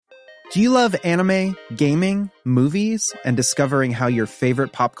Do you love anime, gaming, movies, and discovering how your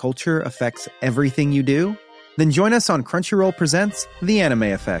favorite pop culture affects everything you do? Then join us on Crunchyroll Presents The Anime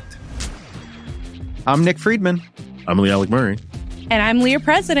Effect. I'm Nick Friedman. I'm Lee Alec Murray. And I'm Leah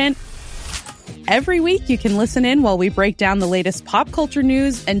President. Every week you can listen in while we break down the latest pop culture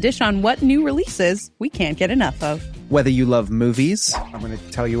news and dish on what new releases we can't get enough of. Whether you love movies, I'm going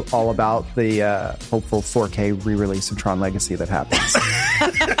to tell you all about the hopeful 4K re-release of Tron Legacy that happens.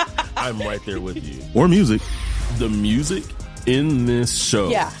 I'm right there with you. Or music. The music in this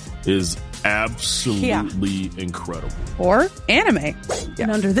show is absolutely incredible. Or anime. And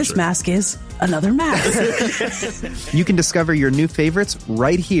under this mask is another mask. You can discover your new favorites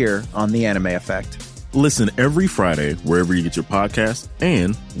right here on The Anime Effect. Listen every Friday wherever you get your podcast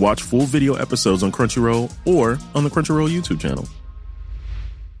and watch full video episodes on Crunchyroll or on the Crunchyroll YouTube channel.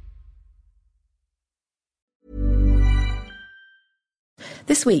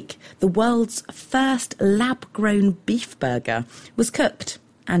 This week, the world's first lab-grown beef burger was cooked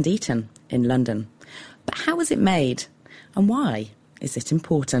and eaten in London. But how was it made? And why is it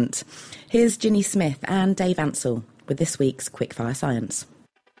important? Here's Ginny Smith and Dave Ansell with this week's Quickfire Science.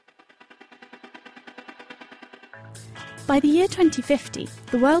 By the year 2050,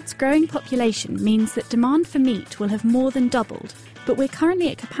 the world's growing population means that demand for meat will have more than doubled, but we're currently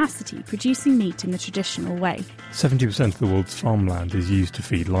at capacity producing meat in the traditional way. 70% of the world's farmland is used to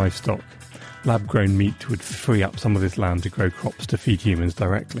feed livestock. Lab-grown meat would free up some of this land to grow crops to feed humans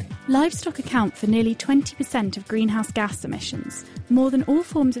directly. Livestock account for nearly 20% of greenhouse gas emissions, more than all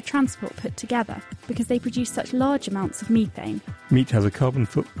forms of transport put together, because they produce such large amounts of methane. Meat has a carbon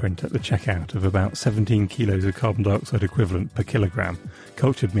footprint at the checkout of about 17 kilos of carbon dioxide equivalent per kilogram.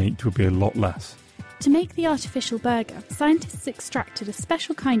 Cultured meat would be a lot less. To make the artificial burger, scientists extracted a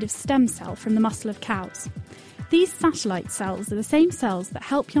special kind of stem cell from the muscle of cows. These satellite cells are the same cells that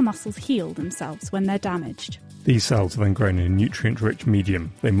help your muscles heal themselves when they're damaged. These cells are then grown in a nutrient-rich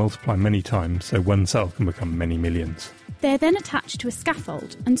medium. They multiply many times, so one cell can become many millions. They're then attached to a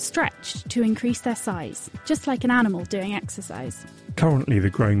scaffold and stretched to increase their size, just like an animal doing exercise. Currently, the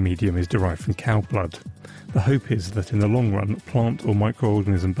growing medium is derived from cow blood. The hope is that in the long run, plant or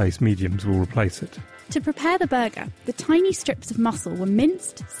microorganism-based mediums will replace it. To prepare the burger, the tiny strips of muscle were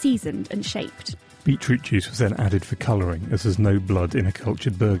minced, seasoned and shaped. Beetroot juice was then added for colouring, as there's no blood in a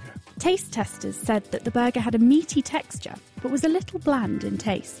cultured burger. Taste testers said that the burger had a meaty texture, but was a little bland in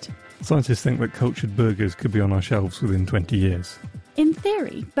taste. Scientists think that cultured burgers could be on our shelves within 20 years. In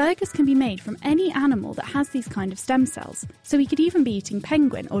theory, burgers can be made from any animal that has these kind of stem cells, so we could even be eating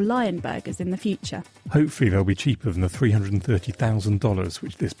penguin or lion burgers in the future. Hopefully they'll be cheaper than the $330,000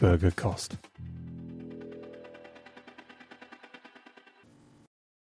 which this burger cost.